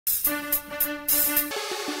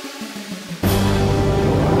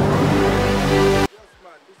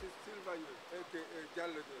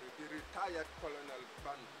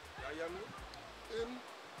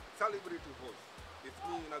host. It's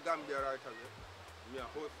me in a Gambia right away. Me a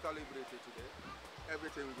host celebrity today.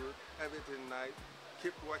 Everything good, everything nice.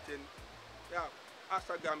 Keep watching. Yeah,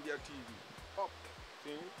 Asa Gambia TV. Up.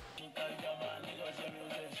 See?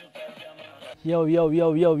 Yo,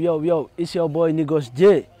 it's your boy Nigos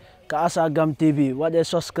J. Asa Gam TV. What they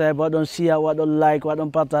subscribe, what don't share, what don't like, what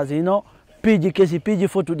don't partage, you know? PG Kesi, PG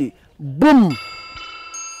for today. Boom!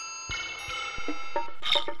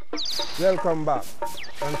 Welcome back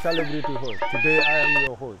on Celebrity Host. Today I am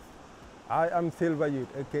your host. I am Silver Youth,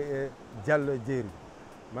 aka Jallo Jerry.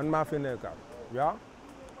 Man ma fi nekk, yeah?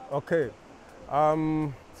 Okay.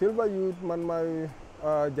 Silver Youth man may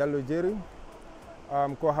Jallo Jerry.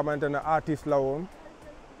 Koo xamante ne artiste la woon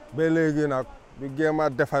ba léegi nag bi jéem a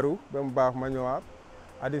defaru ba mu baax ma ñëwaat.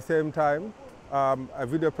 At the same time a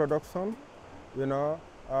video production, you know,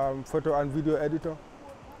 photo and video editor.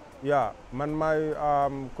 Yeah, man may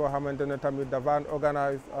koo xamante ne tamit dafa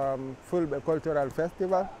organize full cultural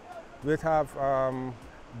festival which have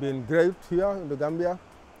been great here in the Gambia.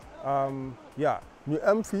 Yeah, ñu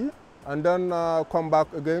am fii and then come back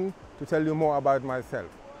again to tell you more about myself.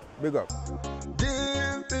 Big up.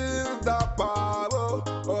 This is the power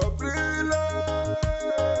of relay.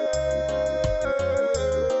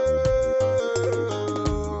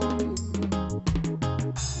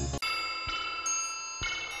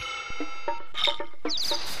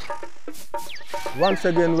 Once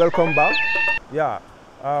again, welcome back. Yeah,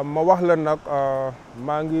 ma wax la nag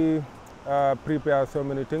maa ngi prepare so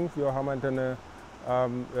many things yoo xamante ne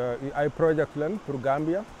ay project lan pour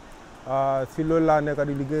Gambia. Si loolu laa nekk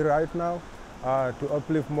di liggéey right now to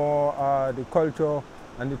uplift more the culture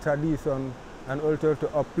and the tradition and also to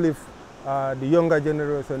uplift the younger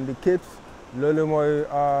generation, the kids. Loolu mooy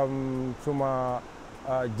suma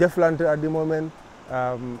jëflante at the moment,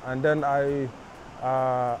 and then I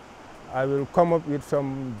will come up with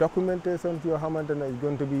some documentation yoo xamante ne is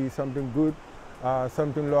going to be something good,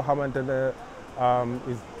 something loo xamante ne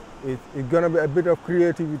is going to be a bit of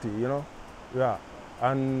creativity, you know. Yeah,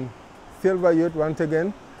 and Silver Youth once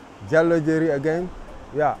again, Jallo Jerry again.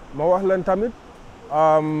 Yeah, ma wax leen tamit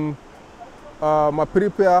ma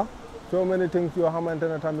prepare so many things yoo xamante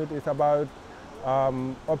ne tamit is about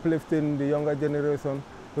uplifting the younger generation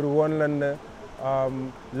pour won leen ne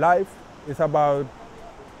life is about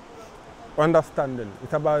understanding,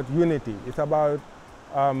 it's about unity, it's about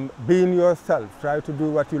being yourself. Try to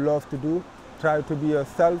do what you love to do, try to be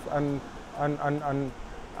yourself and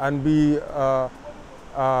be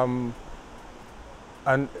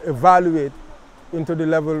and evaluate into the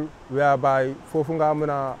level whereby foofu nga mën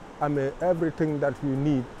a amee everything that you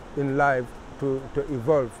need in life to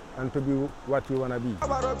evolve and to be what you want to be.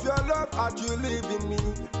 Power of your love as you live in me,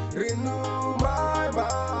 renew my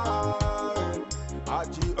mind, as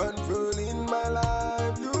you unfold in my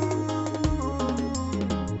life.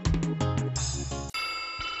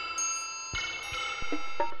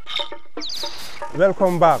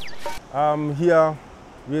 Welcome back. I'm here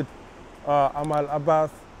with Amal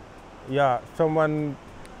Abbas. Yeah, someone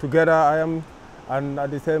together I am, and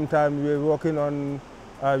at the same time we're working on,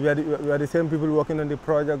 we are the same people working on the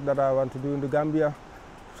project that I want to do in the Gambia.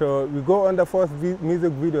 So we go on the first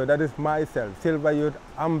music video, that is myself, Silver Youth,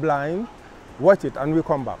 I'm Blind. Watch it and we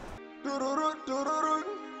come back.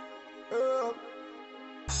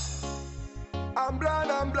 I'm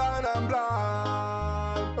blind, I'm blind, I'm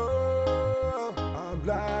blind. Oh, I'm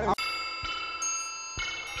blind.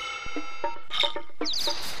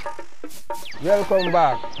 Welcome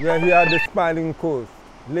back. We are here at the Smiling Coast,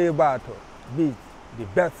 Lebato Beach, the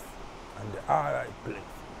best and the alright place.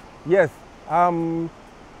 Yes, I'm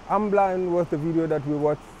Blind was the video that we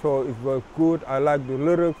watched, so it was good. I like the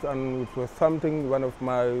lyrics, and it was one of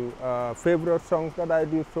my favorite songs that I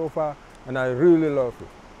did so far, and I really love it.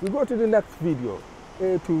 We go to the next video,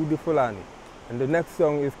 A2 the Fulani, and the next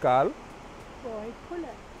song is called Boy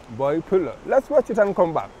Puller. Boy Puller. Let's watch it and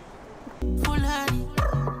come back. Fulani,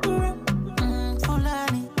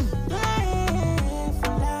 Fulani, yeah,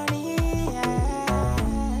 Fulani, yeah.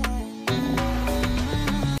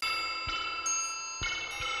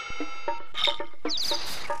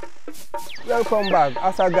 Welcome back,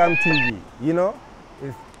 Asa Gam TV. You know,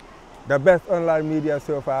 it's the best online media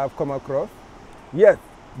so far I've come across. Yes,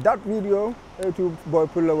 that video, A2 Boy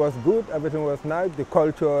Puller, was good. Everything was nice. The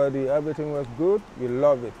culture, everything was good. You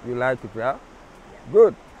love it. You like it, yeah?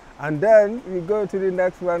 Good. And then we go to the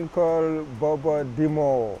next one called Bobo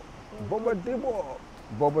Dimo. Bobo Dimo.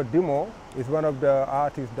 Bobo Dimo is one of the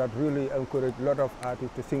artists that really encourage a lot of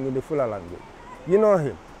artists to sing in the Fula language. You know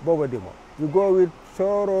him, Bobo Dimo. You go with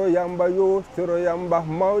Soro Yamba Yo, Soro Yamba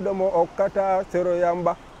Maudamo Okata, Soro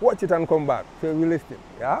Yamba. Watch it and come back. So we listen,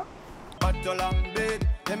 yeah? Batolambe,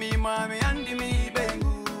 Demi Mami and me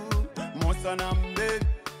Bengu, Mosanambe,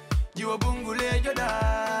 Jiwabungule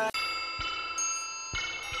Joda.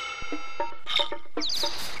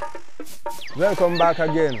 Welcome back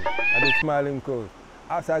again at the Smiling Coast,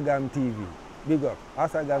 Asagam TV. Big up,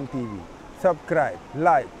 Asagam TV. Subscribe,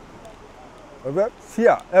 like, okay?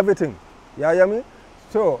 Share everything. You hear me?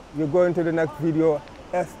 So, you go into the next video,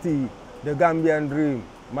 ST, the Gambian Dream,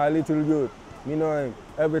 my little youth, you know him,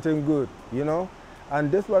 everything good, you know?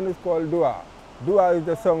 And this one is called Dua. Dua is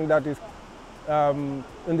the song that is,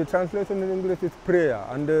 in the translation in English, is prayer,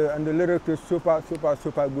 and the lyrics is super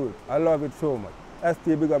good. I love it so much.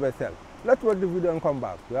 ST, big up yourself. Let's watch the video and come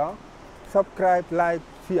back, yeah? Subscribe, like,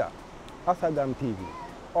 share. Asagam TV.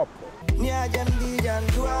 Up.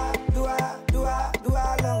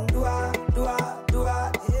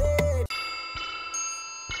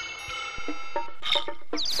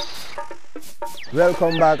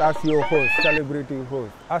 Welcome back as your host, celebrity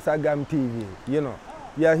host, Asagam TV. You know,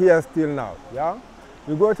 we are here still now, yeah?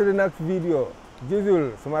 We go to the next video.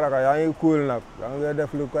 Jisul, Sumaraka, you cool enough. You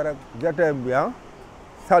def lu correct. Jatem, yeah?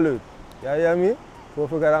 Salute. You hear me?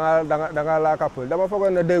 Fofu ka danga la kapul. Dama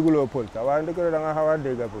fogon na degulo pol. Wa ndiko danga hawa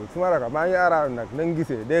dega pol. Sumaraka, ma ngi ara nak nang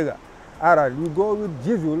gise dega. Ara, you go with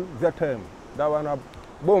Jisul, Jatem. That one a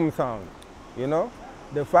boom sound. You know?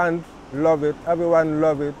 The fans love it. Everyone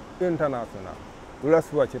love it. International.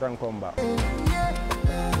 Let's watch it and come back.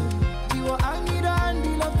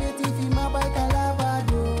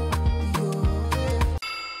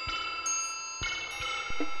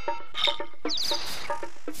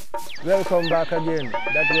 Welcome back again.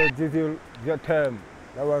 That was Jizzle, your term.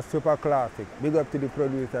 That was super classic. Big up to the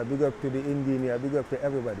producer, big up to the engineer, big up to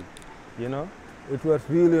everybody. You know, it was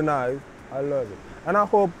really nice. I love it. And I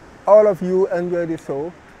hope all of you enjoy the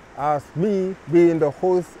show. As me being the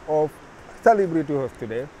host of Celebrity Host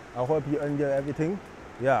today, I hope you enjoy everything.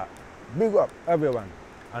 Yeah, big up everyone.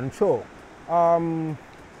 And so,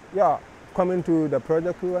 yeah, coming to the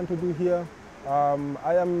project we want to do here.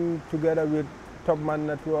 I am together with Top Man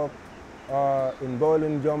Network in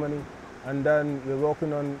Berlin, Germany, and then we're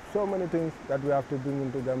working on so many things that we have to bring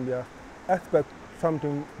into Gambia. Expect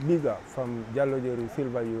something bigger from Jallo Jerry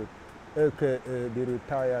Silver Youth, aka the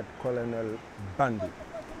retired Colonel Bandit.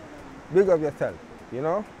 Big up yourself, you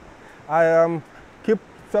know. I keep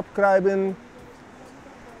subscribing,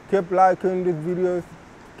 keep liking these videos,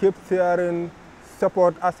 keep sharing,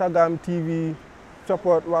 support Asagam TV,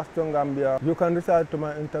 support Western Gambia. You can reach out to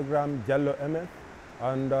my Instagram, Jallo MS,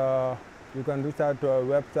 and you can reach out to our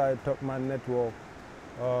website, Topman Network.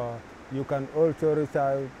 You can also reach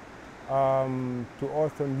out to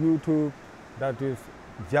us on YouTube, that is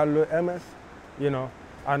Jallo MS, you know.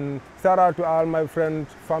 And shout out to all my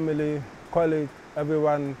friends, family, colleagues,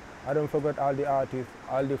 everyone. I don't forget all the artists,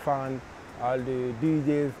 all the fans, all the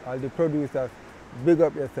DJs, all the producers. Big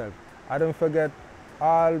up yourself. I don't forget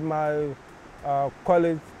all my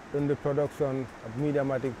colleagues in the production at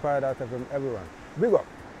Mediamatic, Paradise FM, everyone. Big up.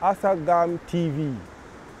 Asagam TV.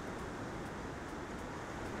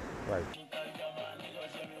 Right.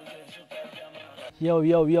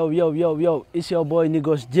 Yo. It's your boy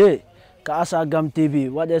Nigos J. Ka Asagam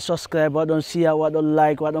TV. What they subscribe, what don't share, what don't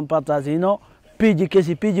like, what don't partage, you know. PG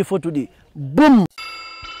Kesi, PG for today. Boom!